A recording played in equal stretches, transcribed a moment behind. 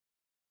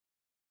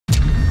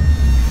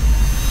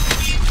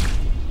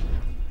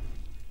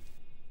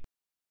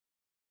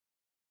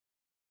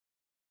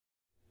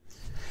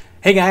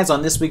Hey guys,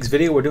 on this week's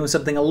video we're doing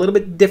something a little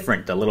bit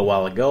different. A little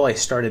while ago I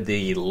started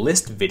the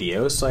list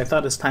video, so I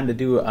thought it's time to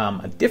do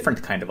a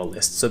different kind of a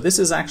list. So this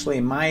is actually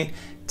my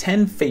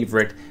 10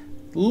 favorite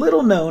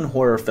little known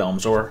horror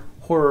films, or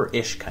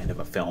horror-ish kind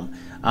of a film.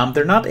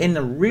 They're not in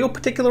a real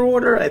particular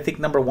order. I think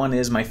number one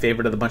is my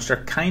favorite of the bunch.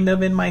 They're kind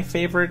of in my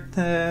favorite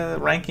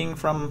ranking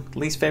from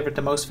least favorite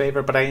to most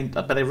favorite, but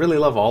I really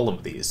love all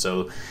of these,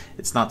 so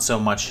it's not so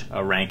much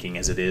a ranking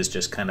as it is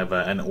just kind of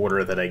an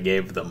order that I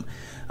gave them.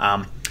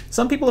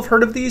 Some people have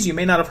heard of these. You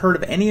may not have heard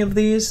of any of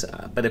these,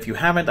 but if you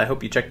haven't, I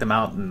hope you check them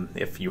out. And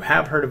if you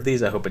have heard of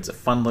these, I hope it's a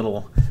fun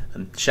little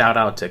shout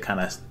out to kind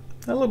of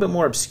a little bit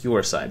more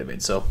obscure side of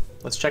it. So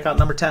let's check out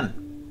number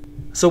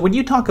 10. So when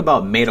you talk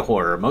about meta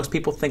horror, most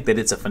people think that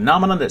it's a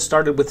phenomenon that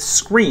started with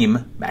Scream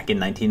back in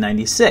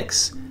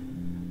 1996.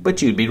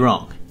 But you'd be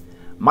wrong.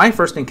 My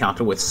first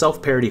encounter with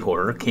self-parody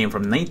horror came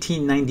from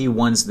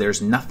 1991's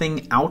There's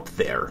Nothing Out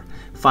There,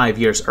 5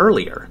 years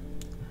earlier.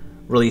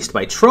 Released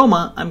by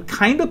Troma, I'm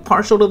kind of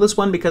partial to this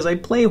one because I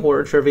play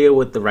horror trivia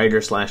with the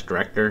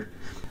writer/director.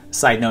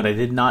 Side note, I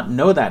did not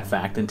know that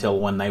fact until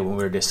one night when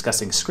we were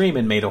discussing Scream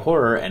and Meta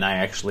Horror, and I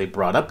actually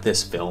brought up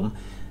this film,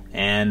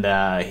 and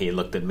he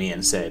looked at me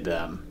and said,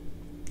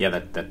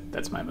 yeah,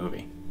 that's my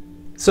movie.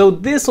 So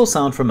this will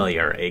sound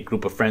familiar. A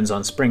group of friends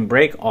on spring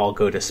break all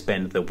go to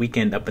spend the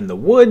weekend up in the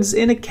woods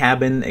in a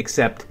cabin,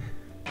 except...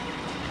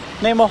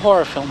 Name a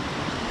horror film.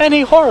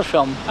 Any horror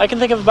film. I can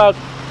think of about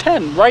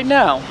 10 right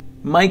now.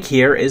 Mike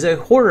here is a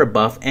horror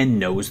buff and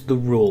knows the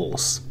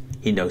rules.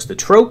 He knows the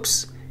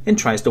tropes and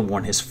tries to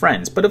warn his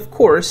friends, but of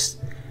course,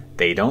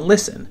 they don't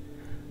listen.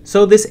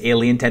 So this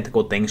alien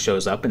tentacle thing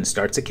shows up and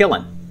starts a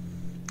killing.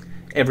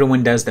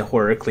 Everyone does the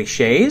horror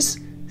cliches,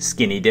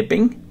 skinny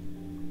dipping,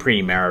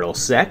 premarital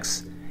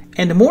sex,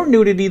 and more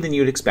nudity than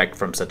you'd expect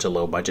from such a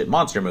low-budget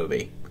monster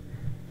movie.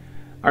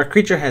 Our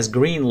creature has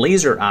green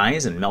laser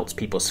eyes and melts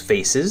people's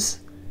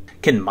faces,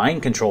 can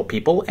mind control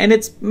people, and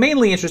it's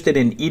mainly interested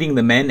in eating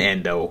the men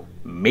and,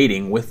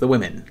 mating with the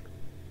women.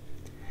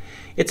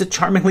 It's a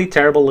charmingly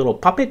terrible little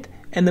puppet,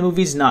 and the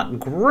movie's not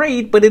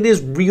great, but it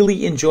is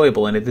really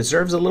enjoyable, and it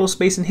deserves a little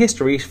space in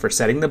history for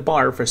setting the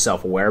bar for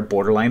self-aware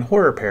borderline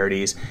horror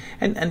parodies,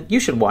 and you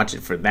should watch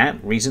it for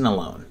that reason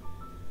alone.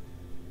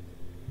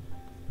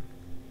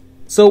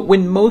 So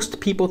when most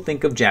people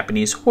think of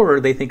Japanese horror,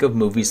 they think of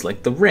movies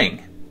like The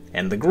Ring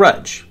and The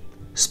Grudge,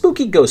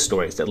 spooky ghost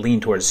stories that lean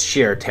towards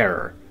sheer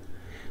terror.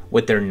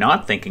 What they're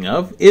not thinking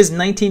of is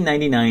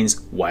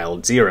 1999's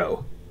Wild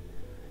Zero.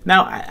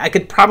 Now, I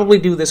could probably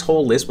do this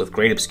whole list with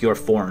great obscure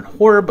foreign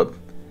horror, but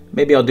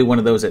maybe I'll do one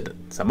of those at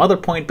some other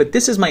point, but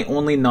this is my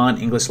only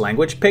non-English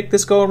language pick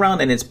this go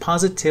around, and it's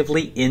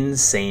positively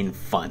insane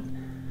fun.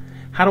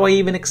 How do I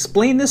even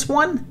explain this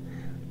one?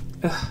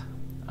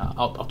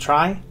 I'll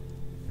try.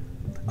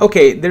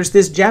 Okay, there's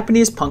this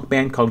Japanese punk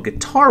band called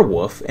Guitar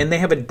Wolf, and they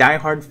have a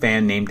diehard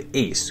fan named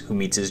Ace, who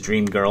meets his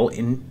dream girl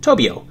in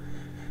Tobio.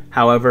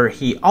 However,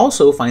 he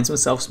also finds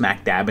himself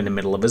smack dab in the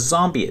middle of a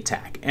zombie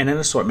attack, and an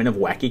assortment of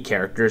wacky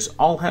characters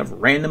all have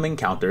random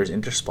encounters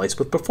interspliced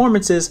with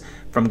performances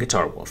from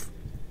Guitar Wolf.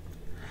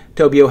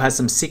 Tobio has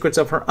some secrets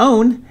of her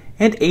own,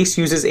 and Ace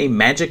uses a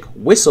magic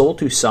whistle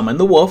to summon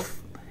the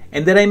wolf.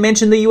 And did I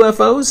mention the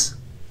UFOs?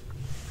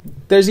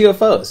 There's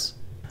UFOs.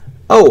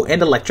 Oh,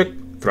 and electric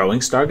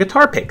throwing star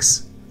guitar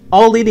picks,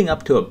 all leading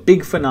up to a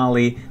big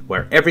finale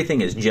where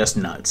everything is just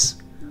nuts.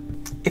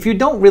 If you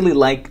don't really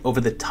like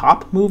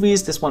over-the-top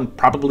movies, this one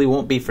probably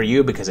won't be for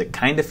you because it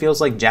kind of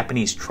feels like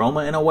Japanese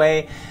Troma in a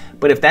way,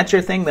 but if that's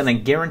your thing, then I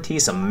guarantee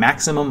some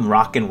maximum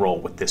rock and roll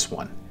with this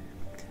one.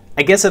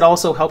 I guess it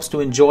also helps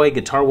to enjoy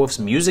Guitar Wolf's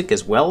music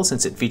as well,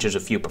 since it features a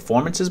few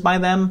performances by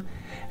them,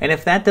 and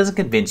if that doesn't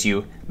convince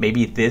you,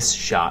 maybe this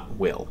shot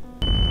will.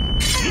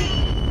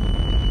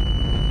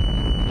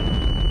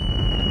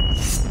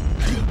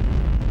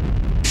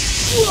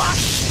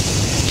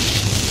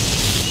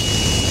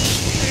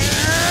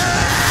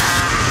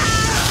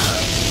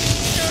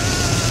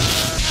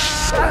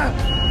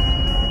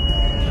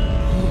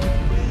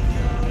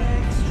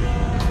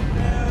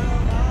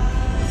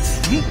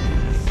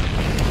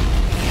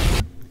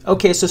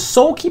 Okay, so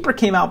Soul Keeper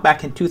came out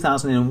back in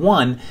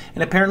 2001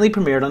 and apparently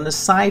premiered on the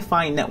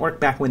Sci-Fi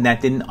Network back when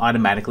that didn't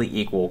automatically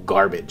equal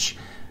garbage.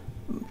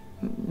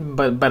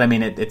 But I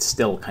mean, it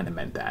still kind of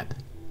meant that.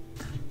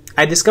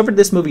 I discovered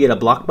this movie at a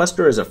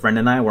Blockbuster as a friend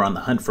and I were on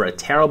the hunt for a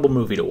terrible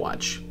movie to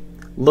watch.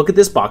 Look at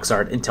this box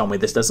art and tell me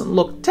this doesn't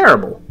look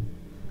terrible.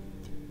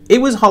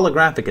 It was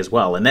holographic as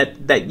well, and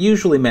that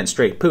usually meant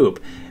straight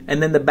poop,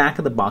 and then the back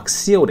of the box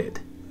sealed it.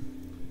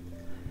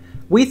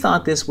 We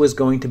thought this was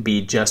going to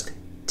be just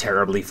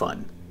terribly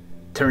fun.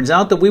 Turns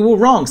out that we were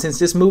wrong, since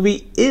this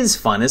movie is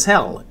fun as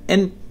hell,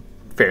 and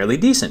fairly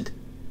decent.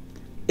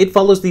 It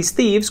follows these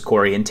thieves,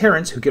 Corey and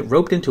Terrence, who get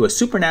roped into a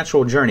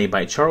supernatural journey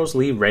by Charles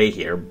Lee Ray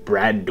here,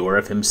 Brad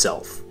Dourif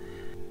himself.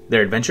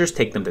 Their adventures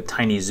take them to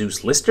Tiny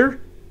Zeus Lister,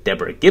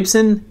 Deborah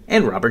Gibson,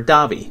 and Robert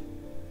Davi.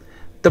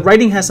 The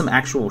writing has some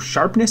actual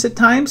sharpness at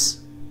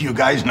times. You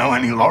guys know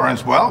any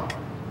Lawrence Welk?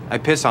 I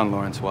piss on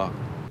Lawrence Welk.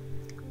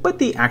 But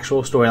the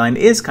actual storyline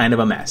is kind of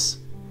a mess.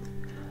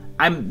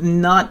 I'm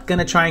not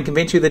gonna try and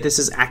convince you that this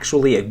is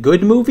actually a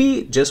good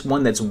movie, just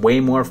one that's way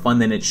more fun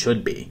than it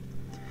should be.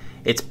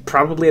 It's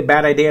probably a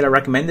bad idea to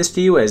recommend this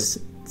to you as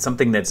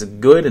something that's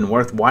good and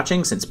worth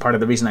watching, since part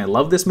of the reason I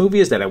love this movie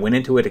is that I went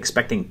into it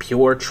expecting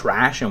pure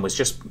trash and was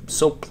just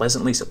so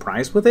pleasantly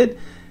surprised with it.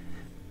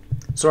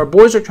 So our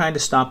boys are trying to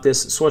stop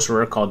this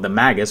sorcerer called the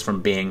Magus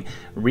from being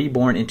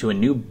reborn into a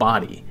new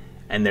body.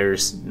 And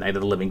there's Night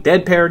of the Living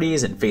Dead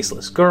parodies and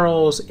Faceless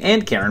Girls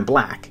and Karen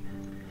Black.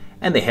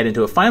 And they head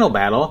into a final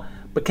battle,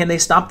 but can they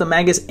stop the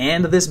Magus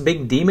and this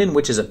big demon,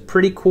 which is a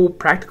pretty cool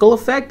practical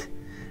effect,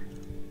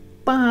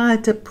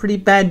 but a pretty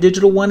bad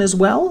digital one as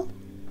well?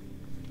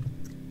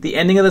 The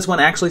ending of this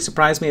one actually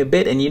surprised me a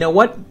bit, and you know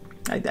what?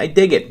 I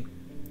dig it.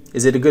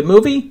 Is it a good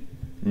movie?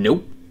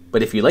 Nope.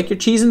 But if you like your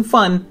cheese and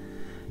fun,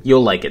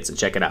 you'll like it, so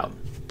check it out.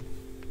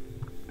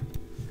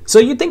 So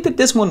you'd think that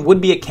this one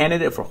would be a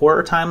candidate for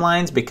horror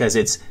timelines because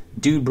it's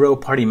Dude Bro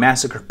Party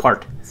Massacre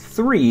Part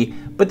 3,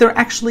 but there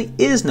actually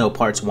is no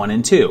Parts 1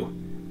 and 2.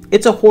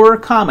 It's a horror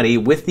comedy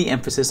with the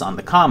emphasis on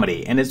the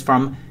comedy, and it's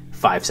from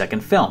 5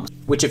 Second Films,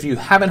 which, if you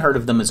haven't heard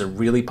of them, is a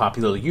really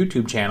popular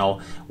YouTube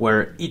channel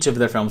where each of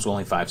their films were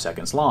only 5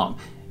 seconds long.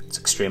 It's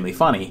extremely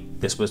funny.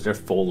 This was their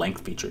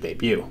full-length feature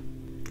debut.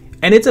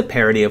 And it's a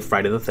parody of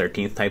Friday the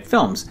 13th type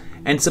films,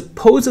 and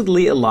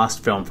supposedly a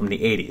lost film from the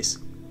 80s.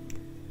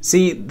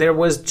 See, there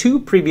was 2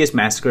 previous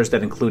massacres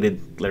that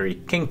included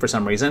Larry King for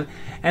some reason,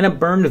 and a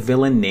burned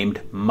villain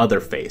named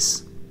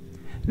Motherface.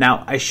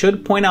 Now, I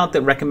should point out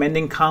that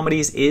recommending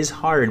comedies is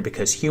hard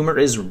because humor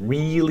is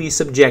really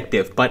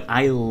subjective, but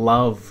I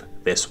love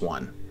this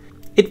one.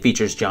 It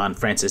features John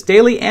Francis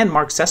Daly and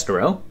Mark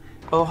Sestero.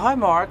 Oh, hi,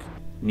 Mark.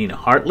 Nina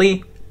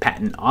Hartley,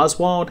 Patton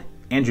Oswalt,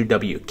 Andrew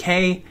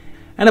W.K.,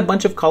 and a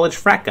bunch of college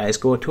frat guys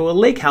go to a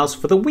lake house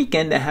for the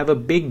weekend to have a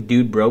big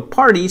dude bro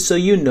party, so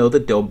you know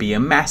that there'll be a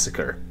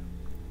massacre.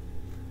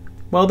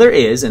 Well, there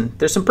is, and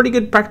there's some pretty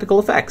good practical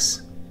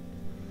effects.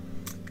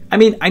 I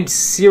mean, I'm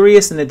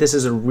serious in that this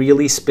is a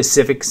really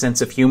specific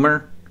sense of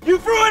humor.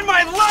 You've ruined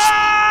my life!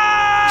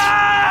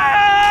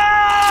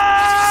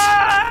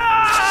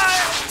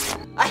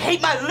 I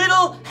hate my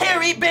little,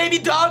 hairy baby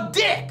dog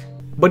dick!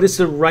 But it's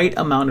the right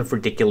amount of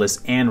ridiculous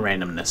and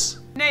randomness.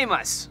 Name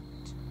us.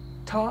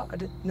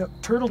 No,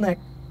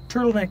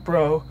 turtleneck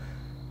bro.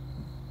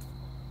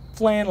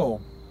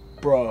 Flannel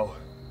bro.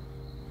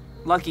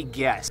 Lucky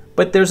guess.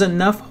 But there's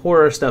enough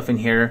horror stuff in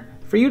here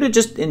for you to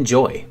just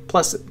enjoy.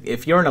 Plus,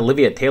 if you're an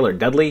Olivia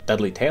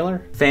Taylor-Dudley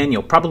Taylor fan,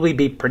 you'll probably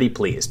be pretty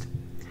pleased.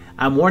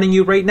 I'm warning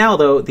you right now,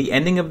 though, the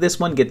ending of this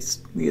one gets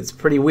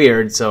pretty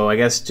weird, so I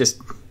guess just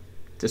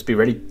be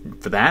ready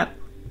for that.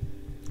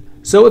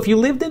 So if you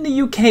lived in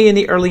the UK in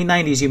the early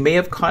 90s, you may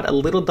have caught a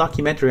little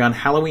documentary on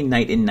Halloween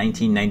night in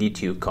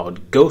 1992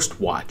 called Ghost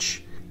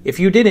Watch.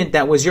 If you didn't,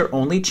 that was your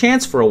only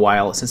chance for a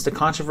while, since the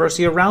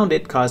controversy around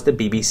it caused the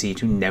BBC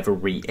to never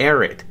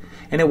re-air it.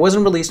 And it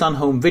wasn't released on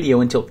home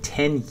video until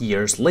 10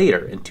 years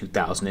later, in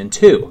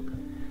 2002.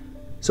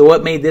 So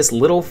what made this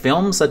little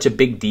film such a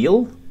big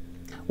deal?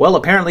 Well,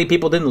 apparently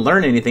people didn't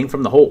learn anything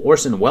from the whole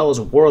Orson Welles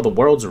War of the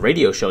Worlds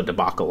radio show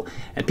debacle,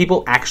 and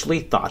people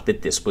actually thought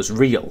that this was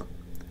real.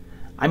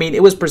 I mean,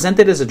 it was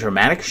presented as a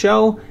dramatic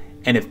show,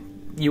 and if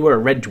you were a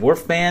Red Dwarf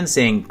fan,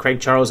 saying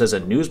Craig Charles as a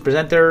news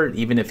presenter,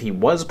 even if he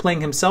was playing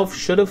himself,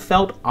 should have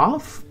felt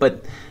off,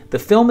 but the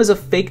film is a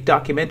fake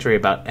documentary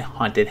about a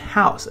haunted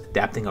house,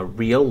 adapting a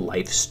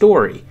real-life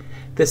story.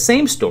 The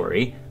same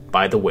story,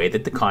 by the way,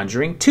 that The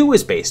Conjuring 2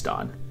 is based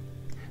on.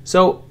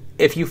 So,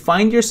 if you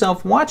find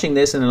yourself watching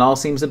this and it all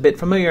seems a bit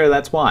familiar,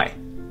 that's why.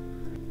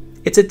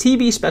 It's a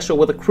TV special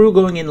with a crew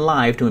going in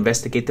live to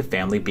investigate the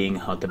family being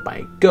haunted by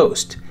a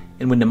ghost.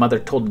 And when the mother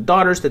told the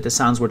daughters that the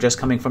sounds were just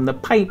coming from the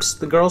pipes,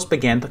 the girls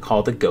began to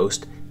call the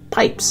ghost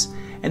Pipes.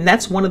 And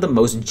that's one of the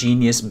most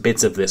genius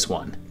bits of this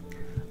one.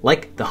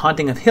 Like The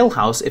Haunting of Hill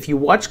House, if you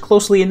watch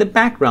closely in the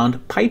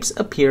background, Pipes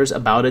appears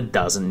about a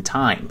dozen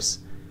times.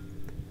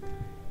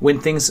 When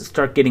things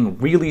start getting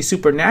really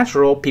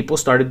supernatural, people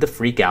started to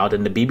freak out,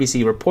 and the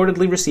BBC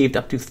reportedly received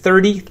up to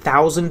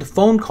 30,000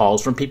 phone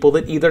calls from people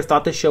that either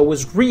thought the show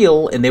was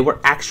real and they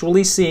were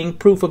actually seeing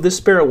proof of the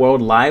spirit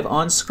world live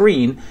on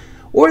screen,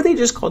 or they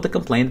just called to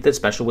complain that the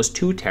special was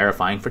too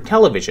terrifying for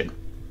television.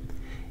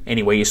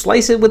 Any way you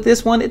slice it with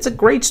this one, it's a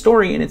great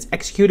story and it's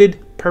executed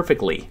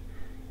perfectly.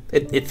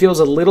 It feels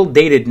a little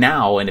dated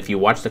now, and if you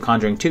watch The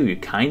Conjuring 2, you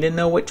kinda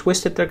know what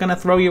twist that they're gonna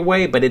throw your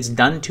way, but it's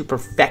done to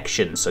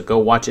perfection, so go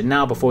watch it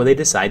now before they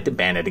decide to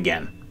ban it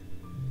again.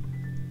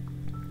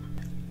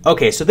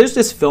 Okay, so there's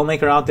this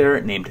filmmaker out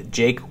there named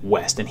Jake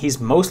West, and he's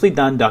mostly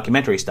done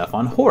documentary stuff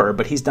on horror,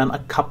 but he's done a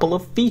couple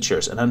of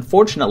features, and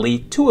unfortunately,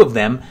 2 of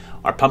them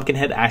are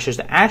Pumpkinhead Ashes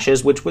to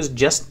Ashes, which was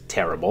just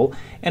terrible,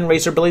 and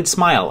Razorblade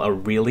Smile, a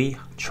really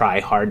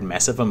try-hard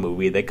mess of a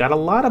movie that got a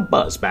lot of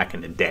buzz back in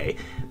the day,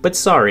 but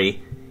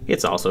sorry,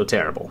 it's also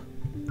terrible.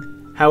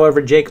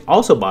 However, Jake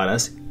also bought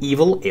us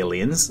Evil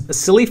Aliens, a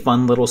silly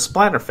fun little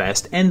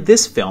splatterfest, and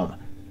this film,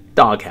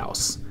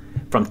 Doghouse,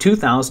 from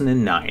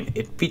 2009.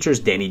 It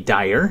features Danny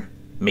Dyer,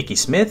 Mickey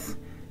Smith,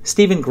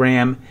 Stephen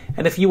Graham,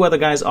 and a few other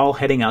guys all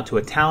heading out to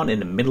a town in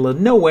the middle of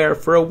nowhere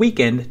for a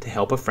weekend to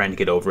help a friend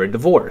get over a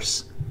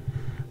divorce.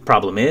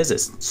 Problem is,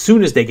 as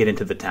soon as they get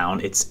into the town,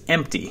 it's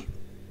empty.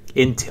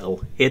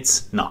 Until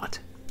it's not.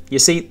 You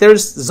see,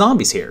 there's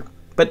zombies here.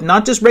 But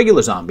not just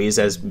regular zombies,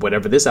 as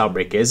whatever this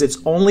outbreak is, it's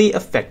only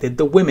affected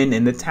the women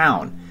in the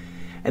town.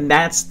 And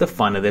that's the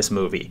fun of this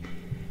movie.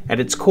 At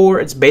its core,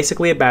 it's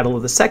basically a battle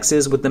of the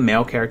sexes, with the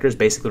male characters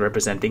basically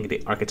representing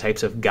the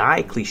archetypes of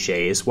guy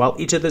cliches, while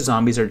each of the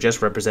zombies are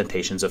just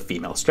representations of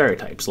female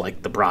stereotypes,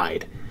 like the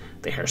bride,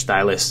 the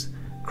hairstylist,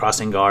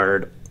 crossing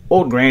guard,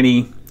 old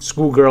granny,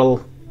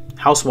 schoolgirl,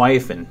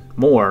 housewife, and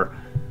more.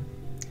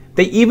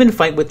 They even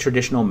fight with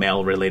traditional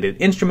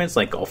male-related instruments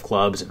like golf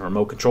clubs and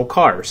remote-control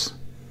cars.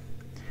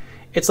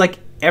 It's like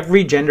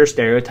every gender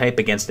stereotype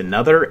against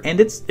another, and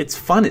it's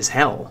fun as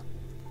hell.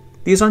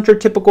 These aren't your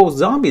typical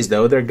zombies,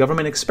 though. They're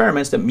government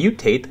experiments that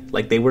mutate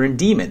like they were in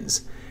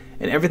Demons.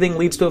 And everything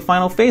leads to a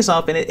final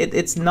face-off, and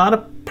it's not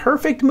a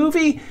perfect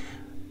movie,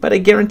 but I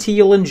guarantee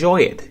you'll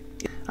enjoy it.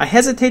 I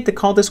hesitate to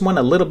call this one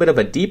a little bit of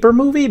a deeper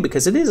movie,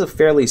 because it is a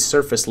fairly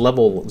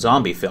surface-level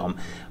zombie film,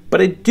 but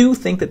I do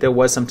think that there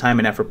was some time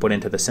and effort put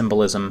into the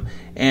symbolism,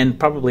 and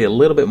probably a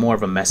little bit more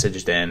of a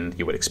message than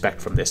you would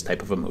expect from this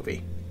type of a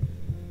movie.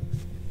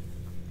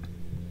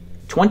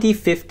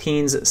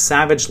 2015's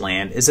Savage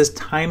Land is as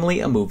timely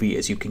a movie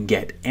as you can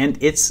get, and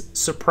it's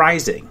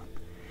surprising.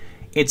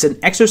 It's an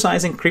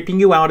exercise in creeping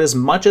you out as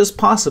much as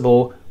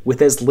possible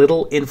with as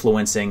little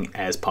influencing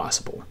as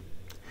possible.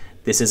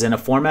 This is in a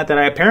format that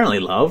I apparently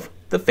love,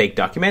 the fake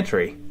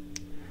documentary.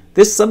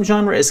 This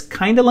subgenre is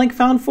kinda like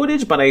found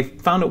footage, but I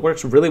found it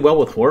works really well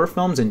with horror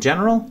films in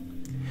general.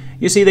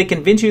 You see, they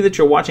convince you that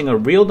you're watching a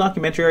real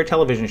documentary or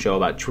television show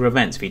about true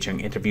events, featuring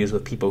interviews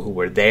with people who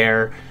were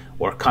there,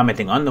 or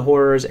commenting on the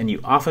horrors, and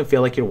you often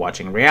feel like you're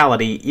watching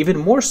reality, even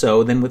more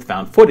so than with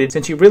found footage,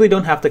 since you really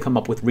don't have to come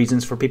up with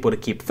reasons for people to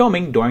keep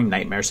filming during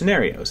nightmare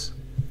scenarios.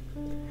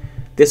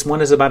 This one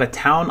is about a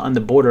town on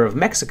the border of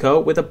Mexico,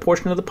 with a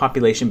portion of the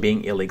population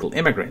being illegal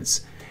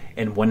immigrants,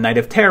 and one night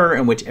of terror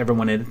in which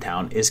everyone in the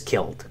town is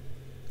killed.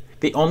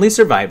 The only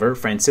survivor,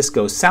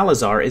 Francisco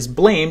Salazar, is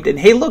blamed, and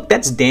hey look,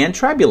 that's Dan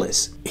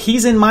Trabulus.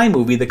 He's in my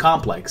movie, The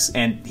Complex,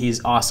 and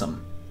he's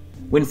awesome.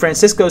 When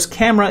Francisco's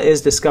camera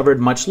is discovered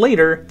much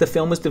later, the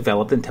film is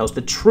developed and tells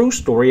the true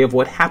story of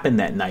what happened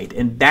that night,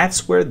 and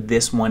that's where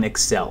this one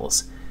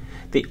excels.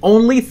 The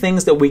only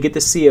things that we get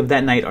to see of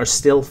that night are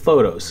still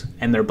photos,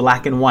 and they're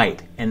black and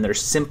white, and they're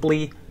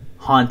simply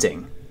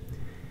haunting.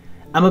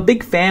 I'm a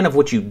big fan of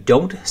what you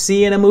don't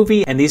see in a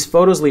movie, and these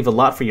photos leave a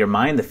lot for your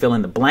mind to fill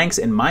in the blanks,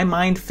 and my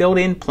mind filled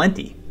in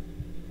plenty.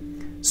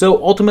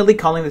 So ultimately,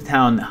 calling the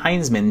town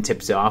Heinzman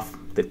tips off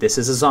that this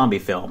is a zombie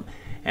film,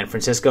 and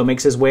Francisco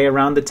makes his way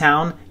around the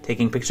town,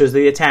 taking pictures of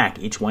the attack,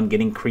 each one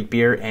getting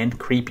creepier and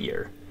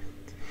creepier.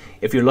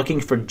 If you're looking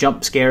for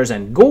jump scares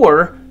and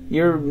gore,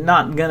 you're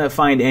not gonna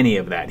find any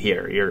of that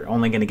here. You're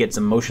only gonna get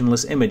some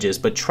motionless images,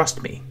 but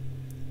trust me,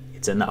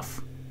 it's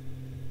enough.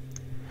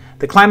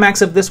 The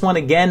climax of this one,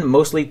 again,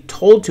 mostly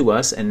told to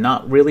us and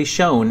not really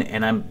shown,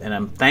 and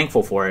I'm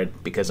thankful for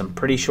it, because I'm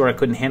pretty sure I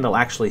couldn't handle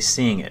actually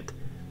seeing it.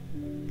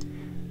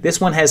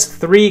 This one has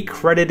 3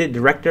 credited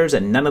directors,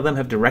 and none of them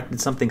have directed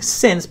something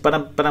since, but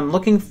I'm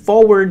looking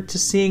forward to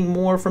seeing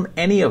more from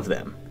any of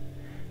them.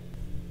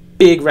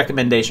 Big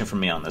recommendation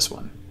from me on this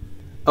one.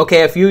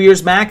 Okay, a few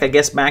years back, I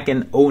guess back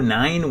in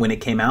 2009 when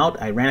it came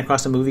out, I ran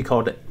across a movie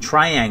called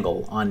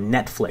Triangle on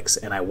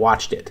Netflix, and I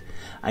watched it.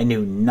 I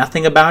knew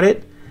nothing about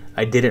it.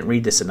 I didn't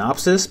read the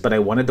synopsis, but I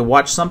wanted to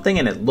watch something,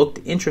 and it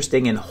looked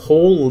interesting, and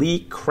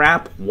holy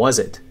crap was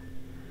it.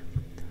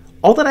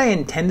 All that I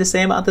intend to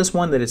say about this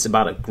one, that it's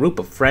about a group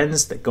of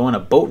friends that go on a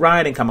boat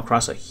ride and come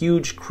across a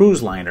huge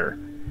cruise liner.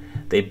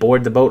 They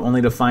board the boat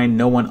only to find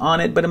no one on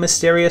it but a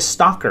mysterious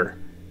stalker.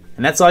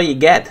 And that's all you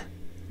get.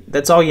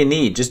 That's all you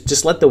need.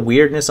 Just let the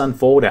weirdness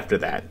unfold after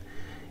that.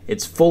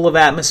 It's full of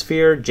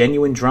atmosphere,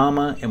 genuine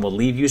drama, and will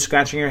leave you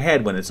scratching your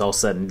head when it's all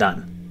said and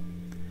done.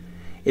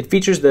 It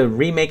features the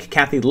remake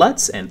Kathy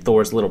Lutz and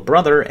Thor's little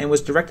brother, and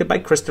was directed by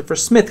Christopher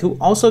Smith, who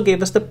also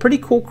gave us the pretty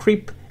cool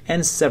Creep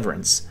and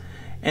Severance.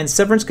 And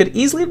Severance could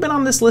easily have been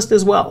on this list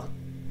as well.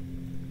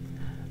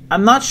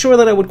 I'm not sure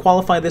that I would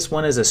qualify this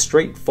one as a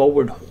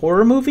straightforward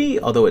horror movie,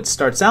 although it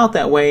starts out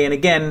that way, and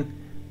again,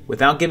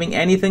 without giving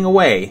anything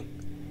away,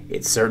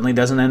 it certainly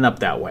doesn't end up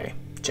that way.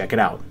 Check it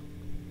out.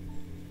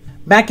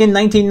 Back in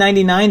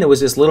 1999, there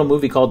was this little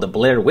movie called The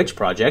Blair Witch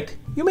Project.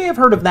 You may have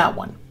heard of that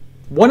one.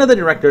 One of the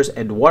directors,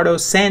 Eduardo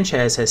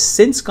Sanchez, has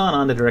since gone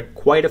on to direct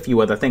quite a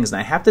few other things, and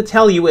I have to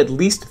tell you, at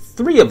least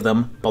 3 of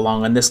them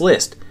belong on this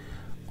list.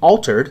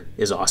 Altered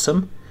is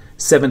awesome,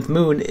 Seventh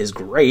Moon is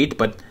great,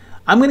 but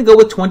I'm going to go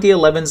with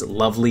 2011's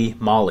Lovely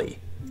Molly.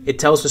 It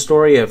tells the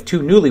story of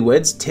 2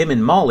 newlyweds, Tim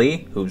and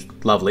Molly, who's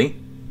lovely,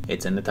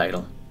 it's in the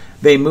title.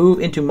 They move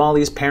into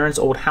Molly's parents'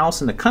 old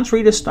house in the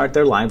country to start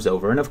their lives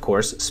over, and of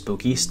course,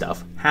 spooky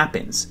stuff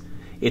happens.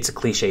 It's a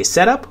cliche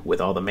setup,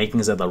 with all the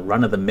makings of the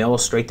run-of-the-mill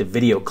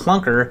straight-to-video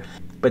clunker,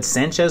 but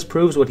Sanchez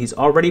proves what he's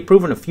already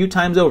proven a few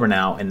times over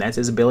now, and that's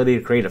his ability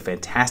to create a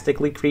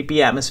fantastically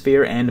creepy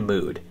atmosphere and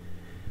mood.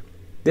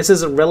 This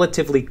is a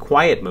relatively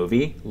quiet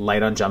movie,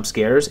 light on jump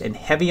scares, and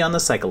heavy on the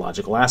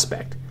psychological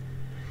aspect.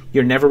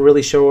 You're never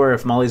really sure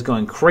if Molly's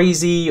going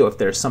crazy or if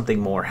there's something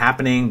more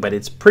happening, but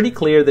it's pretty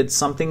clear that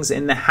something's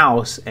in the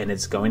house and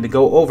it's going to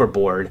go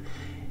overboard,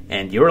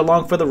 and you're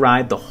along for the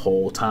ride the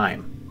whole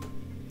time.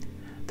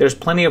 There's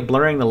plenty of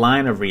blurring the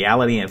line of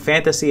reality and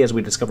fantasy as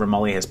we discover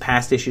Molly has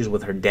past issues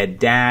with her dead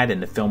dad,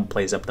 and the film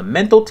plays up the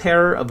mental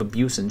terror of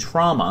abuse and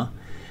trauma,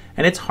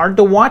 and it's hard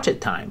to watch at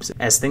times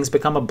as things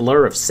become a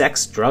blur of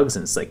sex, drugs,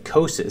 and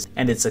psychosis,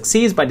 and it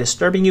succeeds by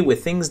disturbing you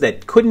with things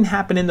that couldn't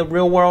happen in the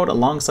real world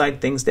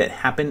alongside things that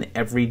happen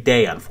every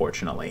day,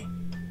 unfortunately.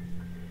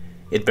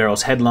 It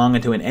barrels headlong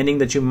into an ending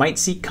that you might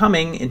see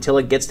coming until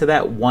it gets to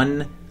that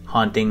one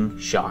haunting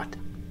shot.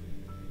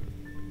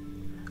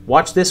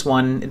 Watch this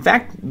one. In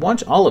fact,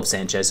 watch all of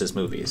Sanchez's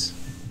movies.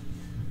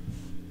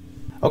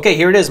 Okay,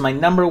 here it is, my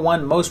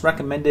 #1 most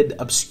recommended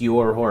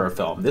obscure horror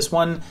film. This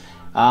one,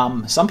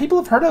 some people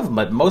have heard of,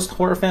 but most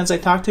horror fans I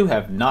talk to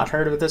have not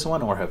heard of this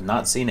one or have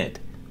not seen it.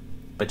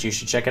 But you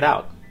should check it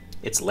out.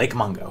 It's Lake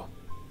Mungo.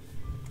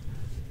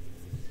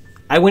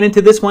 I went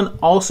into this one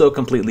also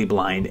completely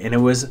blind, and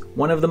it was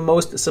one of the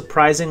most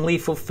surprisingly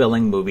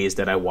fulfilling movies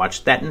that I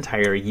watched that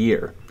entire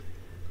year.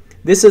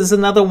 This is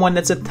another one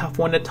that's a tough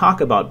one to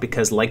talk about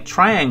because, like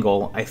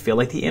Triangle, I feel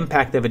like the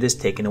impact of it is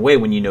taken away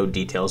when you know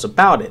details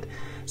about it,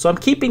 so I'm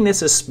keeping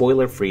this as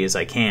spoiler-free as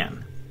I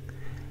can.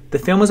 The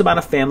film is about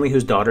a family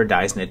whose daughter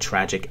dies in a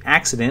tragic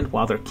accident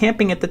while they're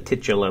camping at the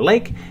titular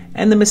lake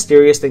and the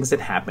mysterious things that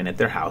happen at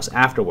their house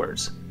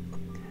afterwards.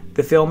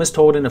 The film is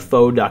told in a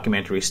faux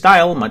documentary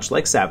style, much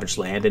like Savage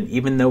Land, and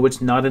even though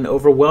it's not an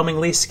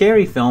overwhelmingly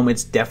scary film,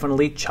 it's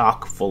definitely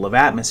chock full of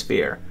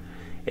atmosphere.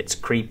 It's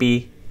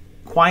creepy,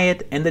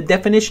 quiet, and the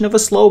definition of a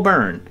slow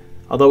burn,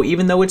 although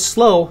even though it's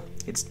slow,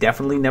 it's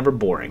definitely never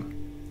boring.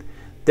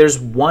 There's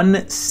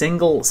one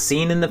single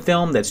scene in the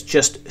film that's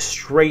just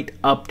straight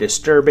up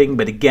disturbing,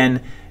 but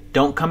again,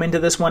 don't come into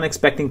this one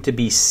expecting to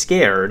be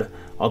scared,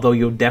 although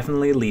you'll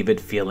definitely leave it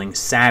feeling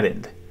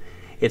saddened.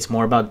 It's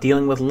more about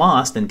dealing with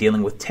loss than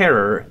dealing with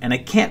terror, and I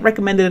can't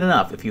recommend it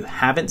enough. If you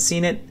haven't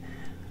seen it,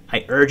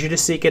 I urge you to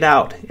seek it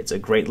out. It's a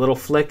great little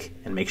flick,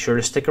 and make sure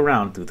to stick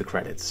around through the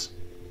credits.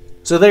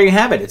 So there you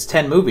have it. It's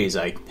 10 movies.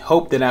 I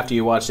hope that after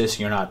you watch this,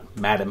 you're not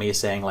mad at me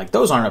saying, like,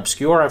 those aren't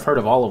obscure. I've heard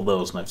of all of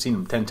those, and I've seen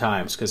them 10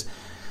 times. Because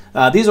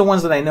these are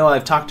ones that I know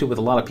I've talked to with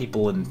a lot of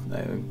people,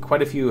 and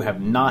quite a few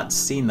have not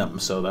seen them.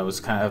 So that was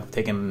kind of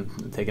taken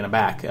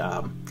aback.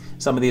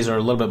 Some of these are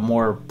a little bit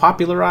more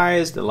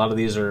popularized. A lot of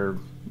these are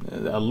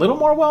a little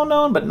more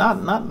well-known, but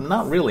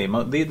not really.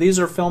 These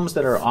are films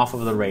that are off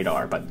of the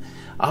radar, but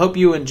I hope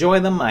you enjoy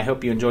them. I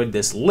hope you enjoyed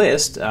this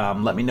list.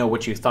 Let me know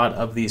what you thought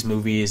of these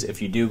movies.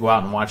 If you do go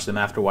out and watch them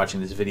after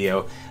watching this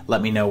video,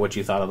 let me know what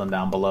you thought of them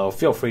down below.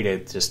 Feel free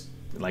to just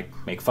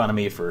make fun of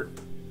me for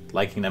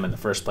liking them in the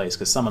first place,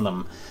 because some of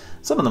them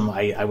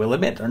I will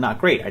admit are not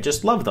great. I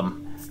just love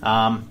them,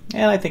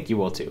 and I think you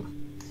will too.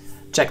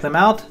 Check them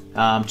out.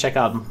 Check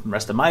out the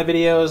rest of my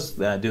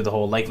videos. Do the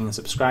whole liking and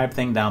subscribe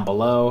thing down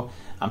below.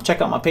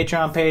 Check out my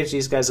Patreon page.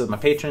 These guys are my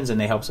patrons, and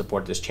they help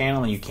support this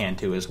channel, and you can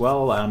too as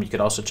well. You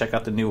could also check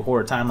out the new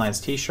Horror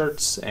Timelines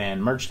t-shirts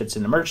and merch that's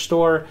in the merch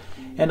store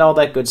and all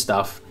that good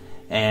stuff.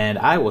 And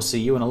I will see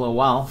you in a little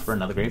while for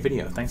another great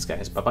video. Thanks,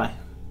 guys. Bye-bye.